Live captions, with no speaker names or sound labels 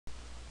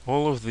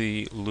All of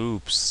the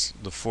loops,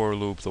 the for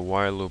loop, the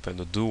while loop, and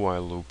the do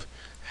while loop,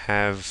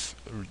 have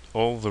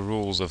all the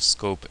rules of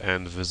scope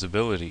and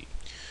visibility,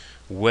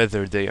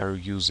 whether they are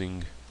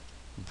using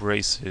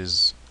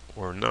braces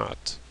or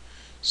not.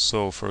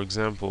 So, for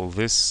example,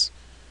 this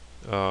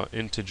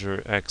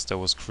integer x that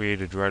was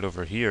created right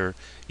over here,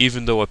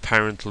 even though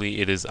apparently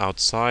it is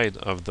outside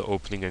of the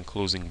opening and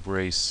closing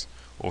brace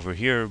over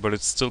here, but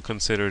it's still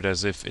considered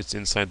as if it's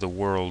inside the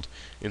world,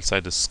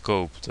 inside the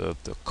scope, the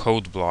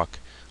code block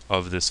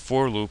of this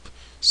for loop,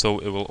 so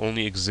it will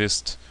only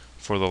exist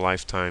for the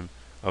lifetime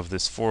of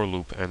this for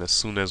loop, and as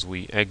soon as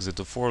we exit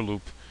the for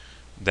loop,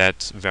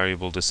 that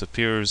variable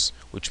disappears,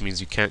 which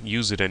means you can't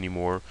use it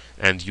anymore,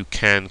 and you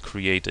can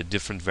create a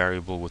different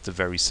variable with the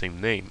very same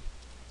name.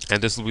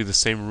 And this will be the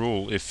same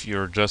rule if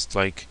you're just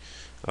like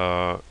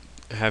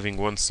having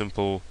one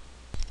simple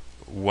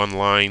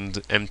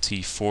one-lined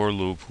empty for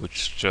loop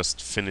which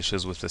just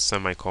finishes with a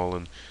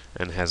semicolon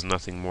and has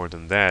nothing more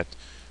than that.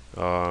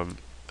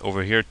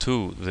 Over here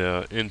too,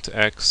 the int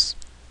x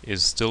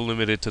is still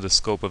limited to the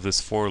scope of this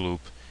for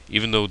loop.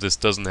 Even though this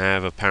doesn't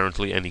have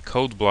apparently any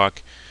code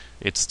block,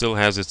 it still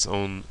has its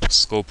own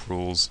scope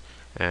rules,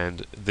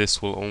 and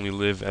this will only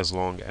live as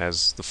long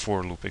as the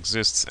for loop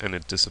exists, and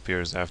it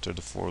disappears after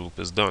the for loop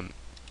is done.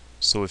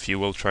 So if you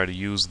will try to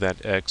use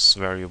that x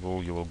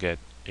variable, you will get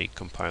a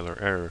compiler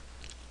error.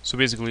 So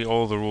basically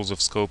all the rules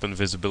of scope and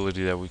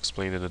visibility that we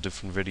explained in a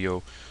different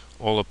video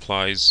all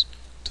applies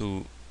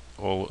to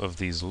all of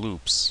these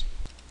loops,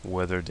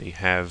 whether they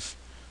have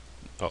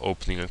an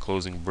opening and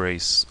closing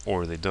brace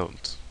or they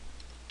don't.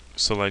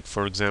 So like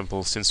for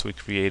example, since we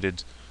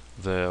created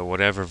the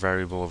whatever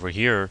variable over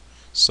here,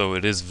 so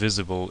it is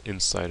visible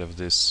inside of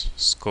this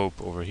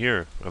scope over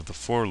here of the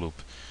for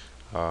loop.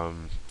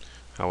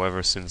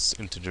 However, since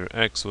integer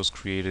x was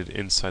created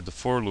inside the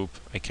for loop,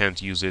 I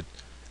can't use it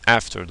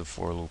after the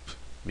for loop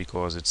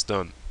because it's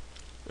done.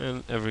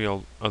 And every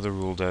other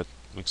rule that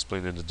we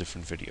explained in a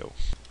different video.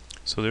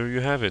 So there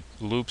you have it.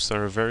 Loops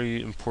are a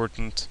very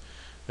important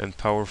and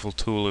powerful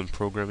tool in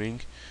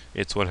programming.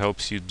 It's what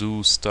helps you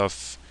do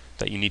stuff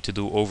that you need to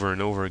do over and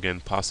over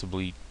again,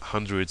 possibly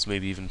hundreds,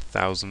 maybe even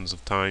thousands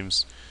of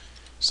times.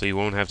 So you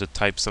won't have to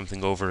type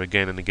something over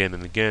again and again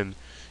and again.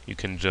 You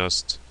can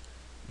just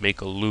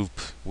make a loop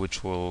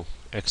which will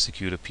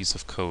execute a piece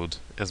of code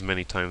as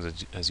many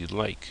times as you'd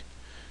like.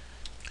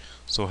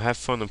 So have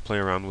fun and play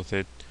around with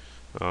it.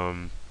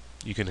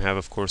 You can have,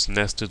 of course,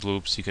 nested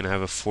loops. You can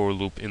have a for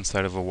loop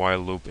inside of a while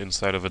loop,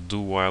 inside of a do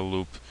while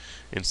loop,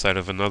 inside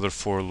of another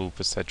for loop,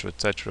 etc.,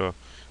 etc.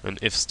 An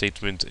if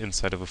statement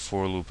inside of a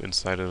for loop,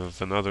 inside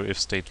of another if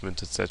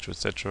statement, etc.,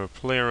 etc.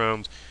 Play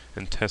around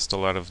and test a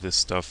lot of this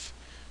stuff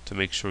to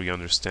make sure you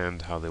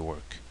understand how they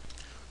work.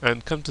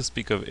 And come to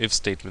speak of if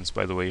statements,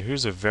 by the way,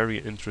 here's a very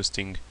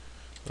interesting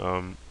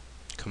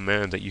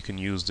command that you can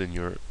use in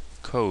your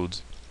code.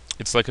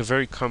 It's like a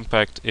very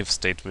compact if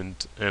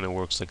statement, and it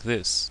works like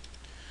this.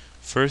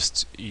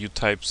 First, you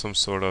type some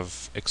sort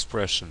of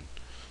expression.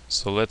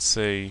 So let's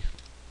say,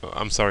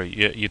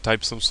 you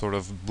type some sort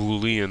of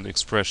Boolean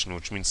expression,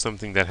 which means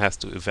something that has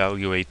to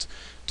evaluate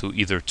to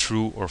either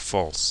true or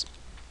false.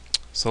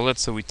 So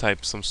let's say we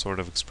type some sort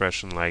of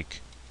expression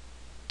like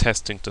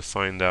testing to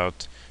find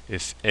out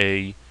if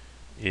A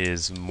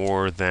is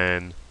more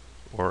than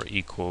or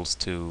equals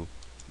to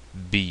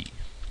B.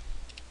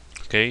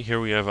 Okay, here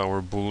we have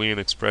our Boolean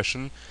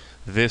expression.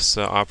 This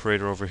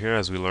operator over here,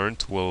 as we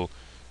learned, will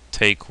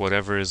take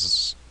whatever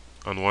is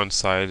on one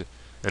side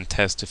and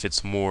test if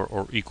it's more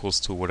or equals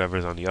to whatever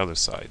is on the other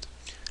side.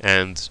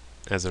 And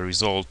as a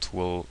result,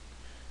 will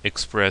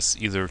express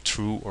either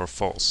true or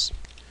false.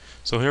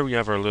 So here we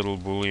have our little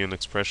Boolean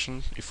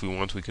expression. If we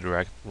want, we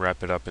could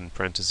wrap it up in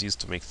parentheses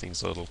to make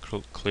things a little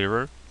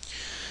clearer.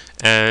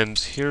 And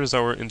here's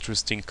our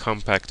interesting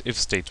compact if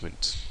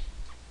statement.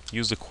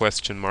 Use the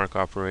question mark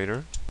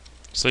operator.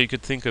 So you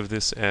could think of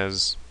this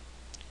as,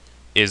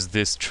 is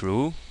this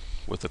true?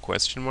 With a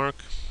question mark.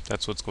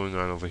 That's what's going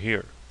on over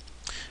here.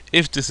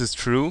 If this is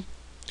true,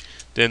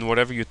 then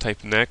whatever you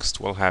type next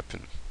will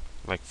happen.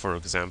 Like for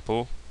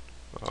example,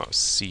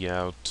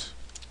 cout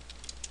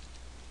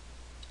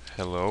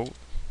hello,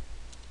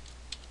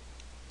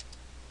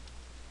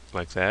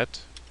 like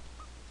that.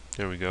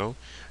 There we go.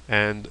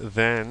 And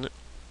then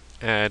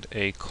add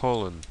a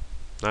colon,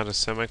 not a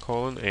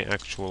semicolon, a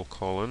actual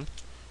colon.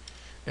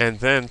 And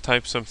then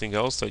type something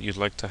else that you'd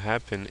like to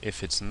happen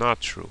if it's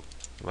not true,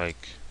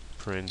 like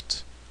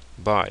print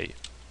by,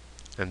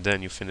 and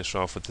then you finish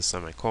off with the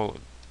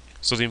semicolon.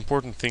 So the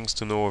important things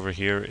to know over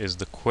here is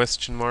the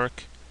question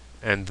mark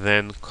and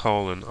then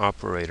colon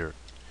operator.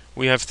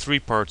 We have three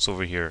parts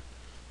over here: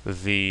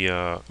 the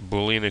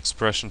Boolean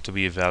expression to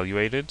be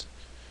evaluated,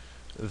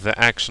 the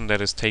action that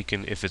is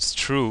taken if it's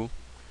true,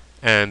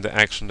 and the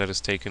action that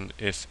is taken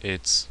if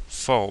it's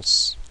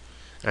false.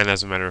 And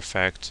as a matter of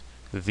fact,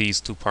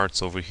 these two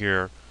parts over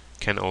here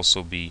can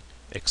also be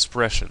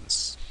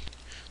expressions.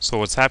 So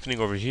what's happening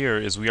over here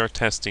is we are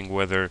testing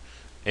whether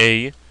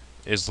A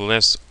is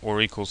less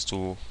or equals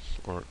to,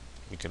 or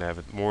we can have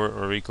it more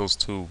or equals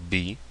to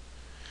B.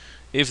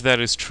 If that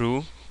is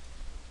true,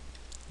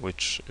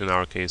 which in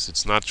our case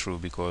it's not true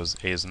because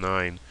a is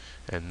 9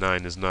 and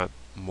 9 is not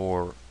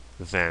more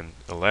than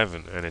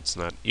 11 and it's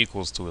not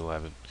equals to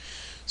 11.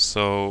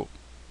 So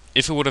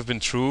if it would have been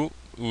true,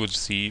 we would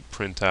see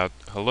print out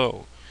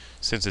hello.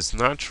 Since it's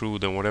not true,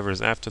 then whatever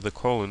is after the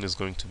colon is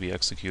going to be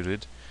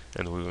executed,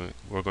 and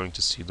we're going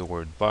to see the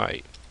word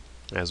by,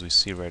 as we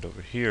see right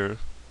over here,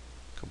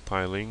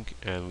 compiling,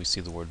 and we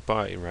see the word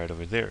by right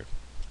over there.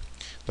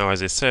 Now,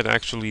 as I said,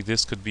 actually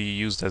this could be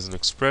used as an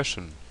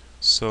expression.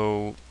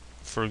 So,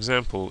 for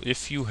example,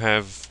 if you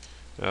have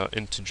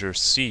integer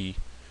c,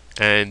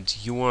 and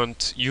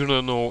you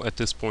don't know at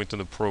this point in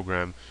the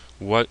program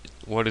what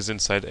is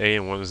inside a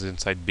and what is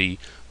inside b,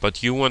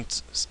 but you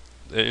want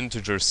the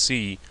integer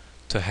c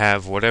to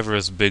have whatever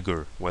is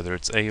bigger, whether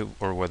it's a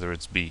or whether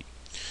it's b.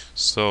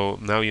 So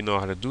now you know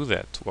how to do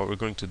that. What we're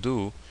going to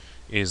do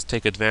is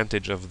take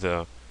advantage of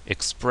the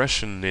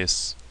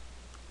expressionness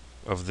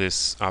of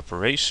this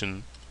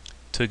operation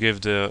to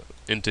give the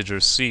integer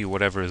c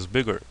whatever is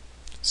bigger.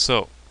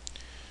 So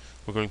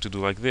we're going to do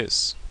like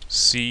this.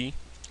 C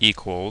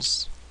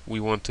equals, we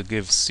want to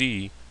give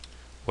c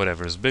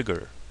whatever is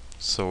bigger.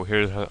 So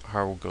here's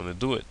how we're going to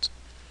do it.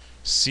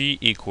 C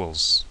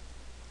equals,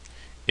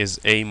 is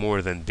a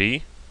more than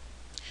b?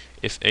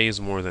 If a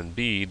is more than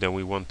b, then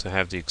we want to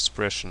have the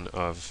expression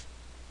of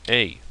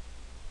a.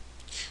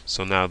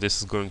 So now this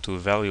is going to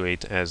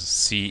evaluate as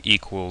c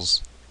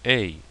equals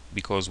a,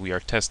 because we are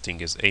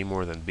testing is a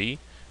more than b,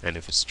 and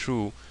if it's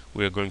true,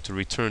 we are going to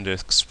return the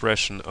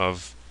expression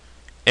of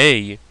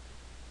a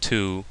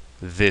to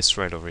this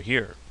right over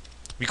here.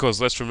 Because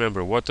let's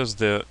remember, what does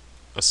the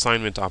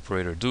assignment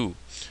operator do?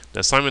 The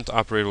assignment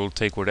operator will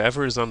take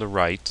whatever is on the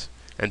right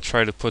and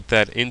try to put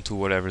that into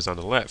whatever is on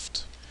the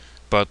left.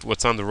 But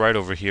what's on the right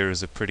over here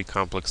is a pretty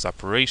complex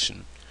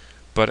operation.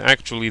 But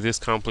actually this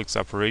complex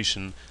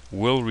operation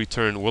will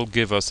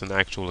give us an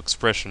actual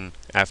expression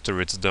after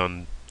it's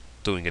done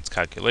doing its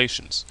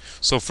calculations.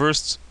 So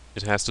first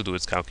it has to do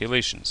its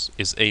calculations.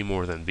 Is a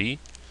more than b?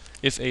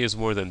 If a is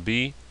more than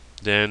b,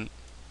 then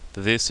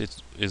this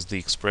is the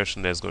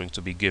expression that's going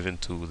to be given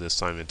to the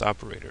assignment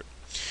operator.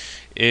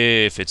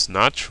 If it's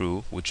not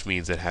true, which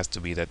means it has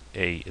to be that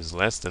a is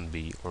less than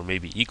b or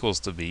maybe equals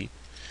to b,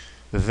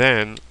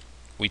 then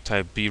we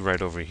type b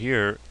right over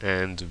here,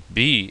 and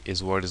b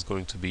is what is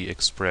going to be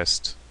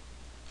expressed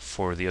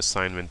for the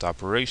assignment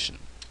operation.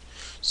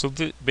 So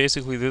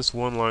basically this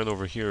one line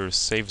over here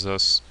saves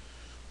us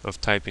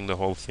of typing the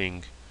whole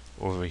thing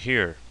over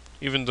here.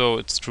 Even though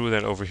it's true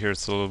that over here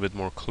it's a little bit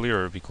more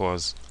clearer,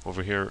 because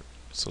over here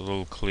it's a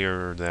little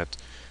clearer that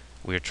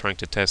we are trying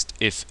to test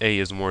if a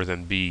is more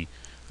than b,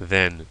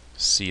 then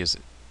c is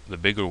the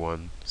bigger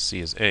one, c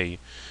is a,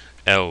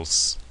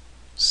 else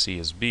c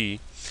is b.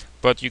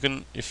 But you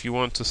can, if you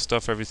want to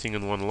stuff everything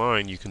in one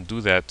line, you can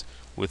do that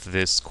with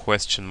this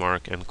question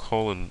mark and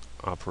colon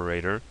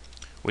operator,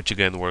 which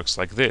again works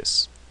like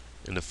this.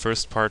 In the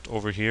first part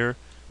over here,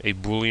 a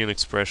Boolean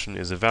expression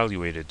is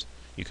evaluated.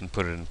 You can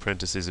put it in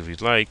parentheses if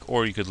you'd like,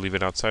 or you could leave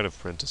it outside of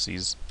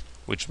parentheses,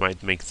 which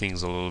might make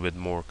things a little bit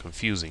more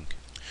confusing.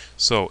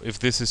 So if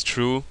this is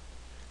true,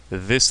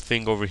 this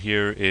thing over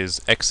here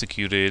is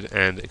executed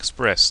and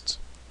expressed.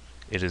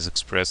 It is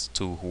expressed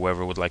to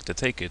whoever would like to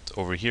take it.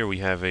 Over here we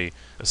have a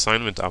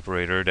assignment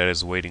operator that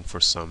is waiting for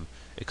some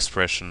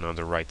expression on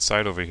the right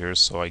side over here,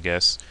 so I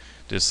guess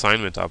the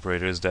assignment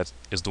operator is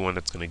the one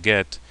that's going to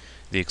get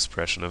the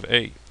expression of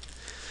a.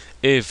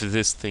 If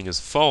this thing is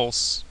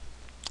false,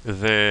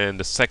 then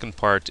the second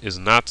part is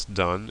not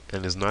done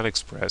and is not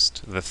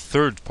expressed. The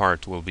third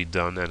part will be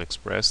done and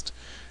expressed,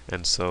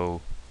 and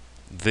so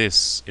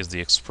this is the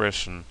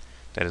expression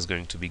that is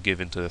going to be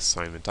given to the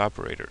assignment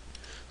operator.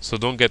 So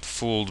don't get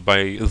fooled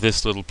by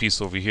this little piece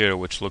over here,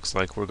 which looks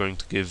like we're going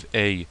to give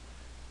a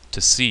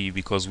to c,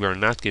 because we are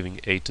not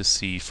giving a to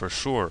c for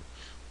sure.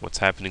 What's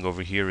happening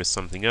over here is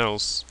something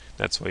else.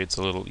 That's why it's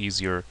a little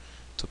easier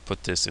to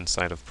put this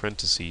inside of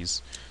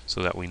parentheses,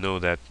 so that we know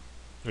that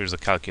there's a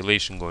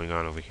calculation going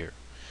on over here.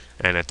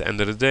 And at the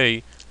end of the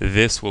day,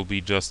 this will be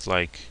just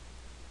like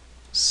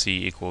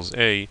c equals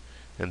a,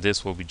 and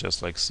this will be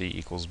just like c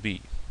equals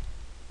b.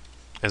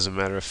 As a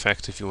matter of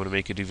fact, if you want to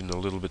make it even a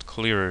little bit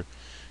clearer,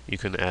 you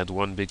can add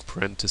one big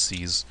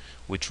parentheses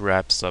which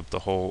wraps up the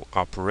whole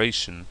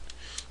operation,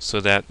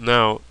 so that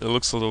now it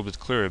looks a little bit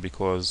clearer,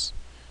 because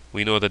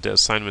we know that the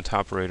assignment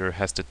operator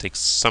has to take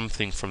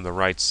something from the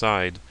right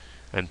side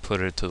and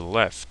put it to the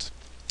left.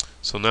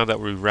 So now that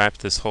we wrap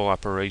this whole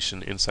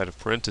operation inside of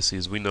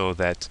parentheses, we know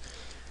that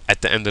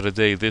at the end of the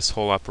day this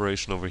whole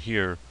operation over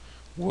here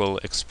will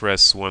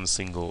express one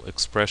single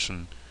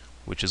expression,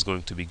 which is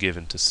going to be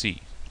given to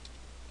c.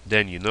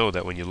 Then you know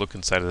that when you look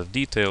inside of the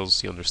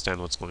details, you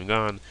understand what's going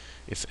on.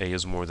 If a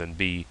is more than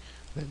b,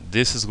 then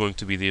this is going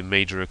to be the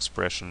major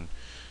expression.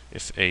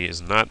 If a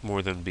is not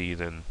more than b,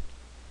 then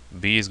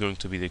b is going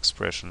to be the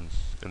expression,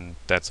 and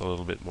that's a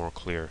little bit more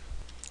clear.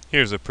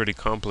 Here's a pretty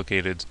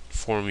complicated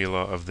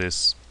formula of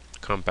this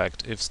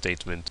compact if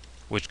statement,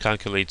 which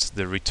calculates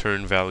the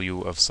return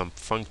value of some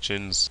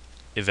functions,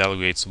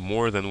 evaluates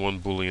more than one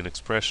Boolean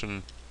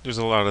expression. There's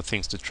a lot of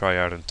things to try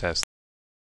out and test.